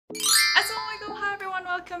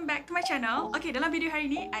welcome back to my channel. Okay, dalam video hari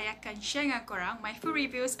ni, I akan share dengan korang my full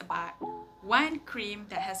reviews about one cream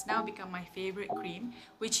that has now become my favourite cream,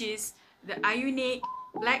 which is the IUNIK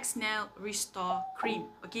Black Snail Restore Cream.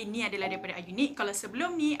 Okay, ni adalah daripada IUNIK. Kalau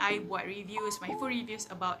sebelum ni, I buat reviews, my full reviews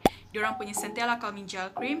about diorang punya Centella Calming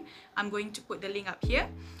Gel Cream. I'm going to put the link up here.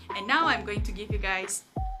 And now I'm going to give you guys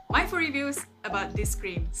my full reviews about this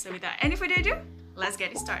cream. So without any further ado, let's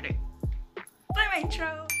get it started. Play my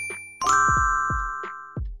intro.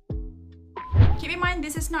 Keep in mind,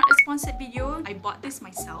 this is not a sponsored video. I bought this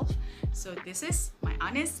myself. So this is my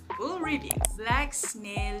honest full review. Black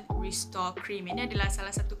Snail Restore Cream. Ini adalah salah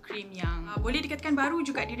satu cream yang boleh dikatakan baru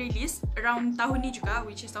juga dirilis around tahun ni juga,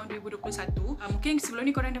 which is tahun 2021. Mungkin sebelum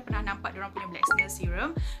ni korang dah pernah nampak diorang punya Black Snail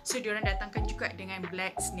Serum. So diorang datangkan juga dengan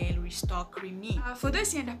Black Snail Restore Cream ni. For those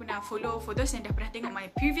yang dah pernah follow, for those yang dah pernah tengok my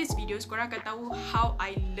previous videos, korang akan tahu how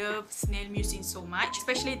I love Snail mucin so much.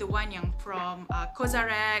 Especially the one yang from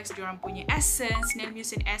CosRx, diorang punya essence, Snail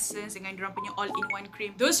mucin essence dengan diorang punya all-in-one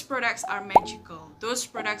cream. Those products are magical. Those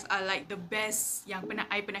products are like the best yang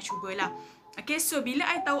I pernah cuba lah. Okay, so bila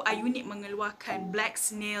I tahu IUNIK mengeluarkan Black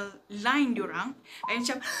Snail line diorang, I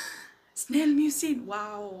macam Snail mucin,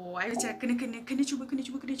 wow, I macam kena cuba.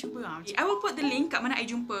 I will put the link kat mana I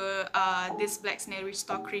jumpa this Black Snail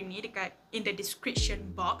Restore Cream ni dekat in the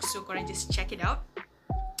description box, so korang just check it out.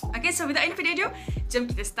 Okay, so without any further ado, jom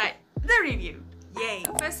kita start the review. Yay!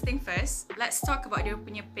 First thing first, let's talk about dia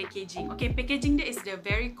punya packaging. Okay, packaging dia is the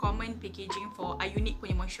very common packaging for IUNIK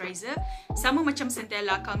punya moisturizer. Sama macam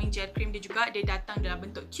Centella Calming Gel Cream, dia juga dia datang dalam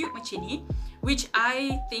bentuk tube macam ni, which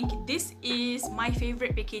I think this is my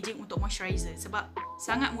favourite packaging untuk moisturizer sebab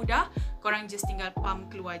sangat mudah, korang just tinggal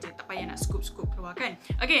pump keluar je, tak payah nak scoop keluar kan.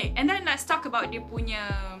 Okay, and then let's talk about dia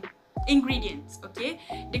punya ingredients. Okay,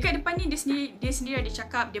 dekat depan ni dia sendiri ada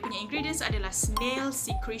cakap dia punya ingredients adalah Snail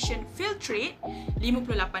Secretion Filtrate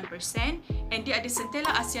 58% and dia ada Centella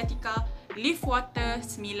Asiatica Leaf Water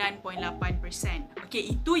 9.8%. Okay,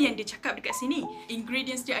 itu yang dia cakap dekat sini.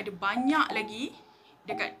 Ingredients dia ada banyak lagi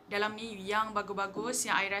dekat dalam ni yang bagus-bagus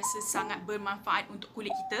yang I rasa sangat bermanfaat untuk kulit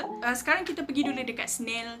kita. Sekarang kita pergi dulu dekat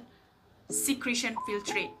Snail Secretion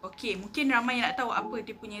Filtrate. Okay, mungkin ramai yang nak tahu apa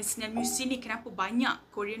dia punya Snail mucin ni, kenapa banyak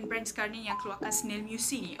Korean brand sekarang ni yang keluarkan Snail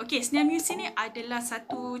mucin ni. Okay, Snail mucin ni adalah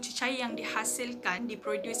satu cecair yang dihasilkan,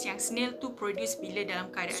 diproduce, yang snail tu produce bila dalam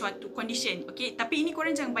keadaan suatu condition. Okay, tapi ini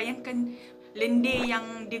korang jangan bayangkan lendir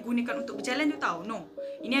yang digunakan untuk berjalan tu tau. No,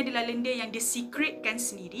 ini adalah lendir yang disecretkan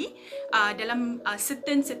sendiri dalam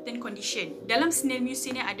certain condition. Dalam Snail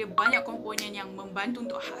mucin ni ada banyak komponen yang membantu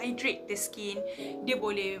untuk hydrate the skin. Dia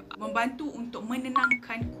boleh membantu untuk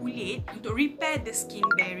menenangkan kulit, untuk repair the skin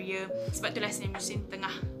barrier. Sebab itulah Snail mucin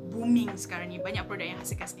tengah booming sekarang ni. Banyak produk yang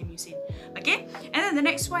hasilkan Snail mucin. Okay, and then the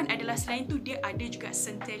next one adalah selain tu dia ada juga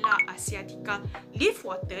Centella Asiatica Leaf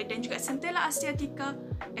Water dan juga Centella Asiatica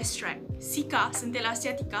Extract. Centella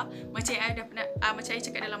Asiatica, macam yang dah pernah macam saya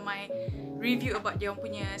cakap dalam my review about dia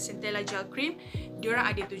punya Centella Gel Cream, diorang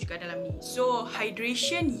ada tu juga dalam ni. So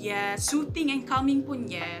hydration yes, soothing and calming pun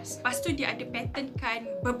yes. Lepas tu dia ada patentkan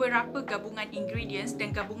beberapa gabungan ingredients dan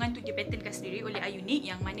gabungan tu dia patentkan sendiri oleh IUNIK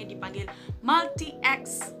yang mana dipanggil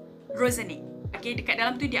Multi-X Rosonate. Okay, dekat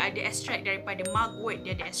dalam tu dia ada extract daripada mugwort,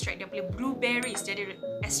 dia ada extract daripada blueberries, dia ada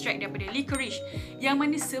extract daripada licorice, yang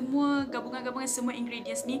mana semua gabungan-gabungan semua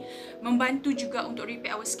ingredients ni membantu juga untuk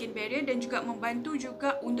repair our skin barrier dan juga membantu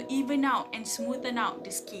juga untuk even out and smoothen out the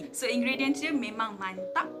skin. So ingredients dia memang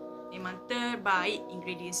mantap, memang terbaik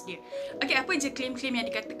ingredients dia. Okay, apa je claim-claim yang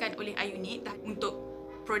dikatakan oleh IUNIK untuk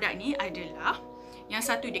produk ni adalah yang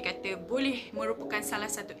satu, dia kata boleh merupakan salah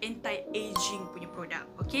satu anti-aging punya produk.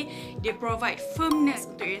 Okay, dia provide firmness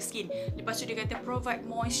untuk your skin. Lepas tu dia kata provide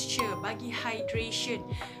moisture, bagi hydration,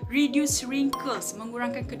 reduce wrinkles,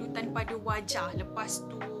 mengurangkan kedutan pada wajah. Lepas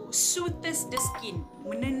tu soothes the skin,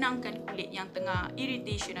 menenangkan kulit yang tengah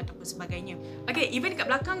irritation ataupun sebagainya. Okay, even dekat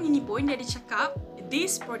belakang ini pun dia ada cakap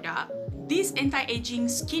this product, this anti-aging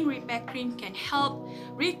skin repair cream can help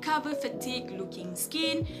recover fatigue-looking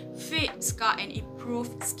skin, fade, scar and improve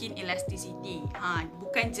skin elasticity.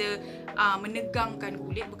 Bukan je menegangkan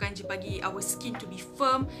kulit, bukan je bagi our skin to be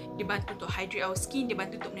firm, dia bantu untuk hydrate our skin, dia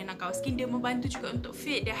bantu untuk menenangkan our skin, dia membantu juga untuk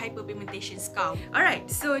fade the hyperpigmentation scar. Alright,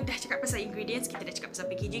 so dah cakap pasal ingredients, kita dah cakap pasal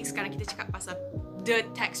packaging, sekarang kita cakap pasal the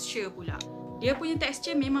texture pula. Dia punya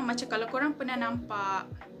texture memang macam kalau korang pernah nampak,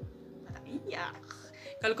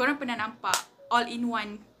 kalau korang pernah nampak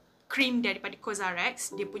all-in-one cream daripada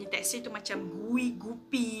CosRx, dia punya tekstur tu macam gooey,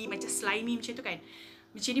 goopy, macam slimy macam tu kan.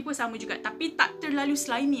 Macam ni pun sama juga, tapi tak terlalu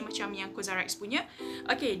slimy macam yang CosRx punya.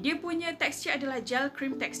 Okay, dia punya tekstur adalah gel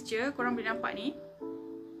cream texture. Korang boleh nampak ni.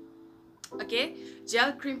 Okay,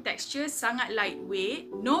 gel cream texture sangat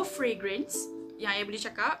lightweight, no fragrance. Yang saya boleh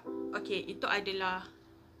cakap, okay, itu adalah,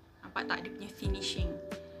 nampak tak dia punya finishing.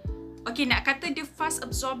 Okay, nak kata dia fast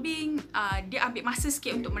absorbing, dia ambil masa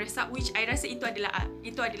sikit untuk meresap, which I rasa itu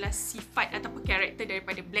adalah sifat ataupun karakter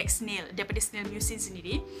daripada black snail, daripada snail mucin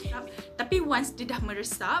sendiri. Tapi once dia dah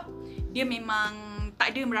meresap, dia memang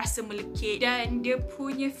tak ada merasa melekit, dan dia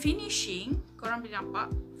punya finishing, korang boleh nampak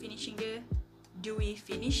finishing dia dewy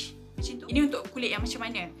finish macam tu. Ini untuk kulit yang macam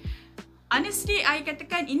mana? Honestly, I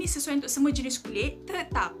katakan ini sesuai untuk semua jenis kulit,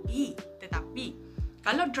 tetapi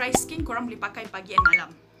kalau dry skin korang boleh pakai pagi and malam.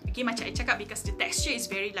 Okay, macam I cakap, because the texture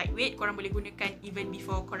is very lightweight, korang boleh gunakan even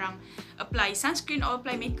before korang apply sunscreen or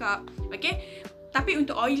apply makeup. Okay, tapi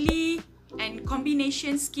untuk oily and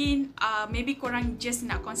combination skin, maybe korang just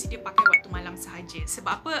nak consider pakai waktu malam sahaja.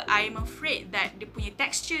 Sebab apa? I'm afraid that dia punya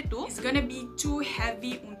texture tu is gonna be too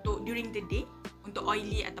heavy untuk during the day, untuk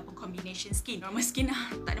oily ataupun combination skin. Normal skin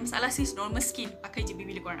tak ada masalah sis, normal skin pakai je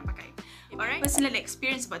bila korang nak pakai. Alright, personal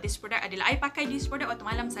experience about this product adalah I pakai this product waktu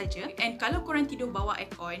malam saja, and kalau korang tidur bawah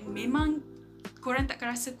aircon, memang korang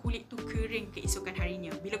takkan rasa kulit tu kering keesokan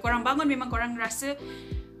harinya. Bila korang bangun, memang korang rasa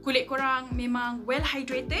kulit korang memang well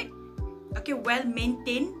hydrated, okay, well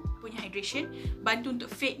maintained punya hydration, bantu untuk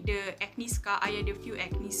fade the acne scar. I ada few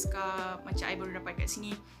acne scar macam I baru dapat kat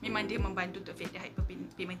sini, memang dia membantu untuk fade the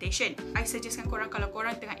hyperpigmentation. I suggestkan korang, kalau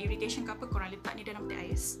korang tengah irritation ke apa, korang letak ni dalam teh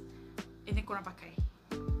ais, and then korang pakai.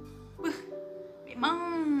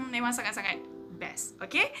 Memang sangat-sangat best.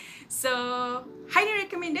 Okay, so highly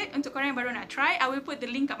recommended untuk korang yang baru nak try. I will put the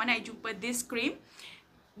link kat mana I jumpa this cream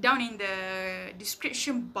down in the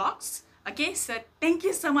description box. Okay, so thank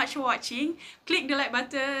you so much for watching. Click the like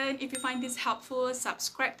button if you find this helpful.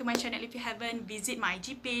 Subscribe to my channel if you haven't. Visit my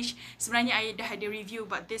IG page. Sebenarnya I dah ada review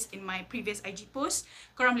about this in my previous IG post.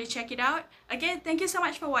 Korang boleh check it out. Again, thank you so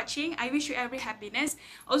much for watching. I wish you every happiness.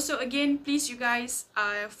 Also, again, please you guys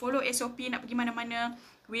follow SOP nak pergi mana-mana.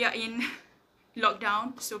 We are in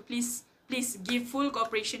lockdown, so please give full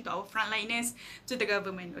cooperation to our frontliners, to the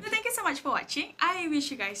government. Okay? So thank you so much for watching. I wish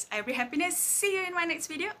you guys every happiness. See you in my next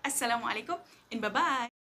video. Assalamualaikum and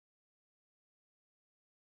bye-bye.